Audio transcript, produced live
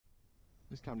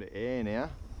Just come to air now.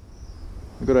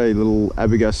 I've got a little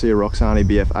Abu Garcia Roxani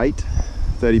BF8,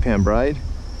 30-pound braid,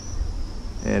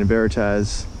 and a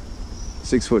Veritas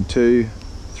 6'2",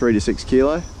 3 to 6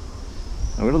 kilo.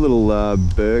 I've got a little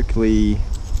Berkley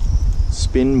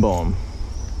Spin Bomb.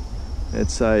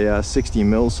 It's a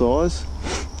 60mm size.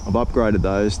 I've upgraded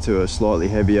those to a slightly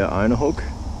heavier owner hook.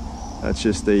 That's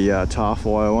just the taff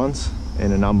wire ones,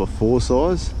 and a number 4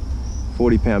 size.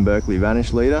 40-pound Berkley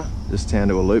vanish leader, just down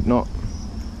to a loop knot.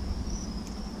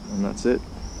 And that's it.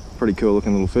 Pretty cool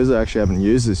looking little fizzer. I actually haven't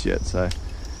used this yet, so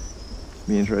it'll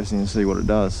be interesting to see what it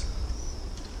does.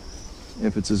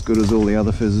 If it's as good as all the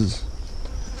other fizzers.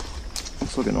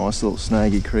 Looks like a nice little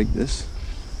snaggy creek, this.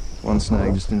 One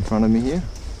snag just in front of me here.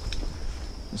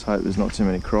 Just hope there's not too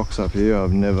many crocs up here.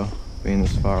 I've never been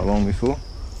this far along before.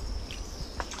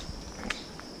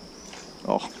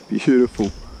 Oh,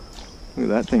 beautiful. Look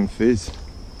at that thing fizz.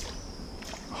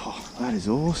 Oh, that is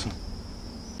awesome.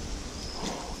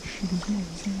 Oh, shit,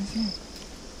 he's there.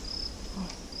 Oh.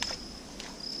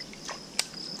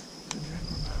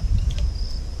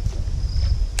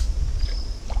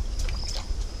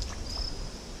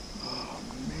 Oh,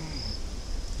 man.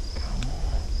 Come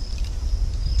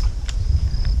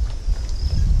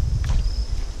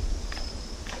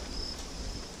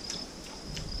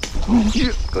on. Oh,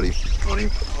 yeah, got him.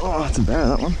 Oh, it's a bear,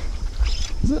 that one.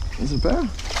 Is it? Is it a bear?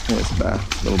 Yeah, it's a bear.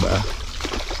 Little bear.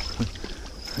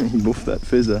 He buffed that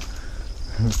fizzer.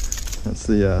 That's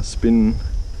the spin.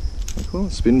 What do you call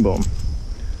it? Spin bomb.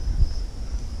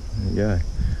 There you go.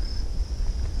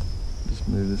 Just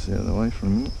move this out of the way for a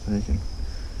minute so you can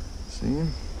see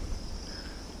him.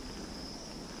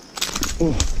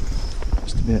 Oh,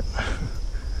 just a bit.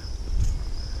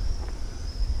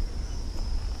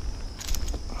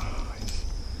 Oh, he's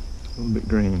a little bit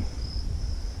green.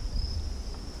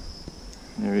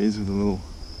 There he is with a little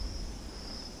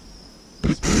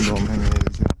spin bomb hanging out of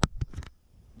his head.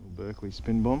 Little Berkley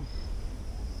Spin Bomb.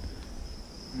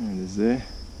 There it is there.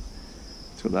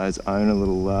 It's got those owner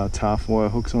little taff wire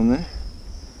hooks on there.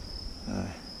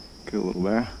 Cool little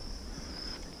barra.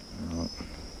 Right.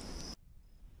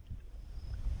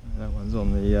 That one's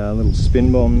on the little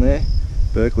spin bomb there.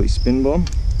 Berkley Spin Bomb.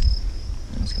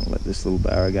 I'm just going to let this little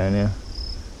barra go now.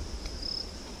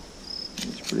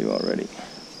 It's pretty well ready.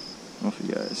 Off he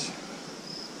goes.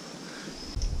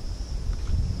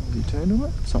 Has he turned on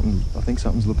it? Something, I think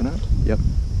something's looking at it. Yep.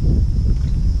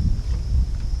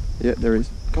 Yeah, there he is.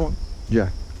 Come on.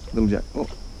 Jack. Little Jack. Oh,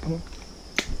 come on.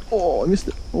 Oh, I missed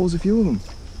it. Oh, there's a few of them.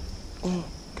 Oh,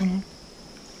 come on.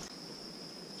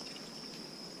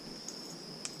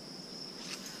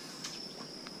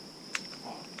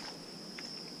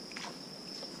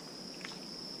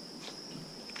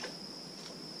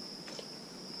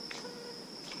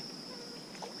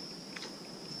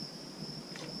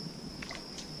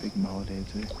 Big mullet here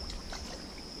too.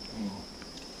 Oh.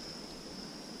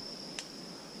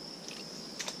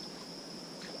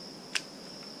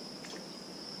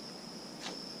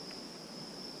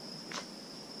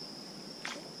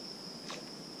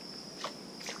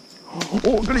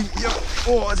 Oh, got him! Yep.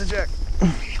 Oh, that's a jack.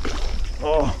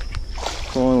 Oh,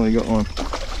 finally got one.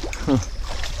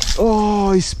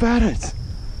 Oh, he spat it.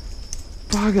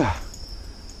 Bugger.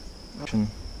 At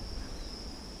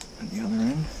the other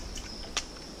end.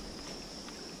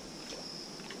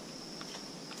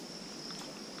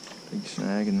 Big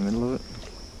snag in the middle of it.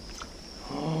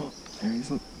 Oh, there he is.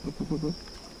 Look, look, look, look, look.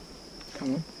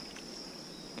 Come on.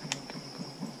 Come on, come on, come on,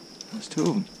 come on. There's two of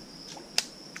them.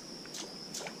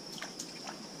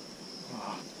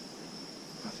 Oh,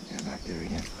 I have to go back there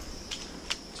again.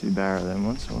 2 barra then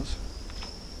once was.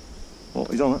 Oh,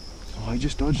 he's on it. Oh, he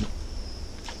just dodged it.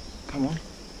 Come on.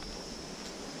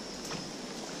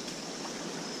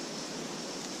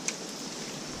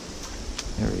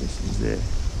 There he is, he's there.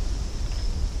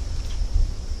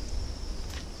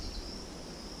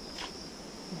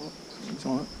 Oh, he's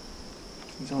on it.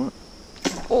 He's on it.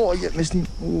 Oh, yeah, missed him.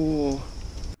 Oh.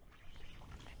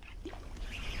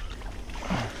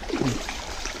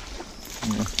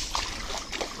 Yeah.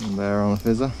 There on the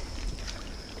fizzer.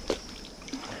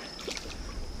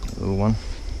 Little one.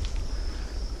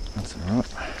 That's alright.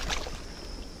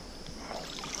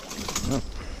 Yep.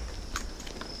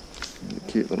 He's a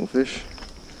cute little fish.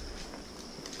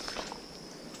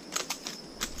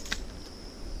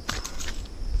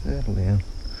 Settle down.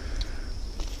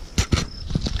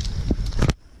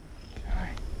 Okay.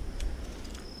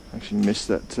 Actually missed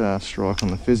that strike on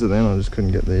the fizzer then, I just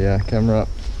couldn't get the camera up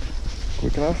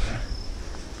quick enough.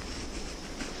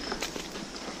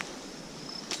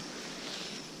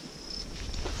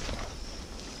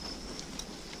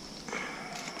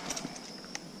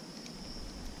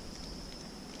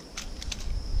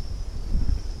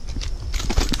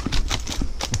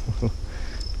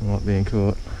 not being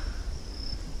caught.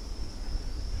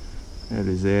 There it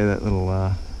is there, that little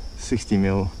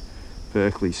 60mm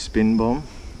Berkley Spin Bomb.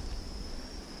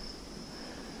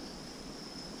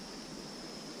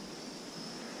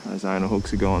 Those owner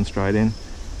hooks are going straight in.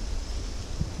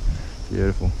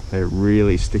 Beautiful. They're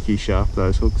really sticky sharp,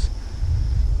 those hooks.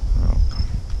 Oh.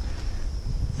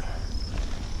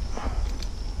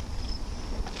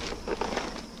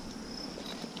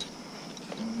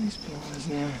 Find these pliers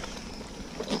now.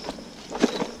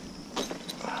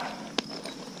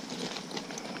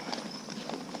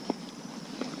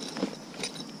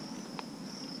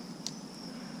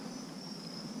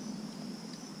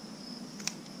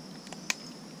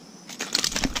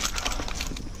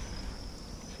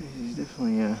 He's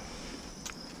definitely not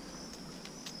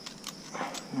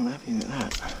happy with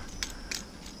that.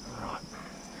 Alright,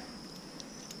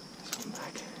 this one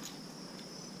back.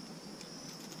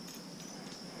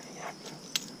 There you go.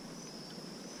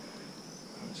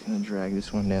 I'm just going to drag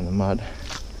this one down the mud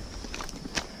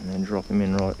and then drop him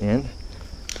in right at the end.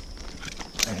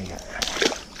 There you go.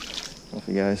 Off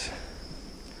he goes.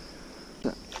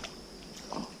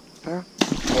 Oh, para.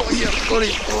 Oh yeah, got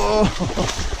him. Oh,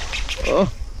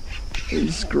 oh.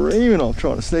 He's screaming off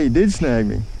trying to stay. He did snag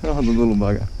me. Oh, the little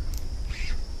bugger.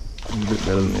 He's a bit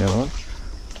better than the other one.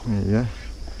 There you go.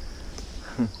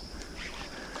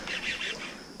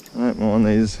 I don't mind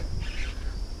these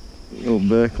little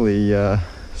Berkley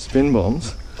spin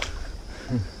bombs.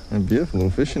 They're beautiful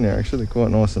little fish in there actually. They're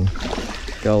quite nice and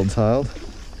gold-tailed.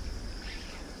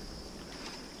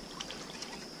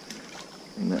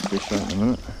 Bring that fish up in a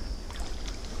minute.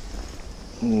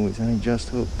 Oh, he's only just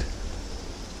hooked.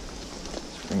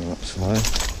 Bring him up slow.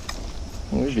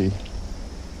 Oh, he'd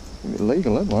be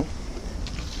legal, that one.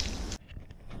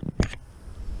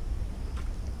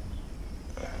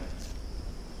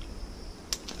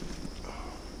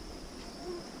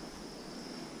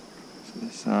 So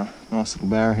this nice little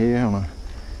barra here on a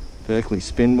Berkley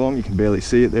Spin Bomb. You can barely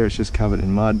see it there, it's just covered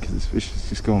in mud because this fish has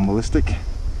just gone ballistic. There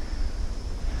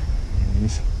he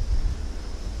is.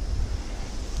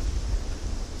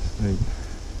 Sweet.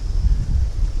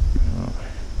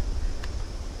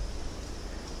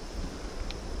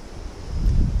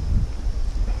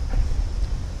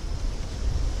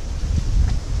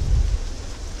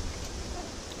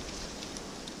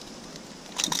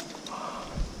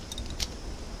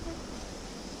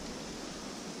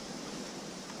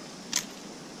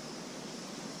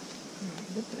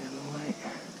 Get that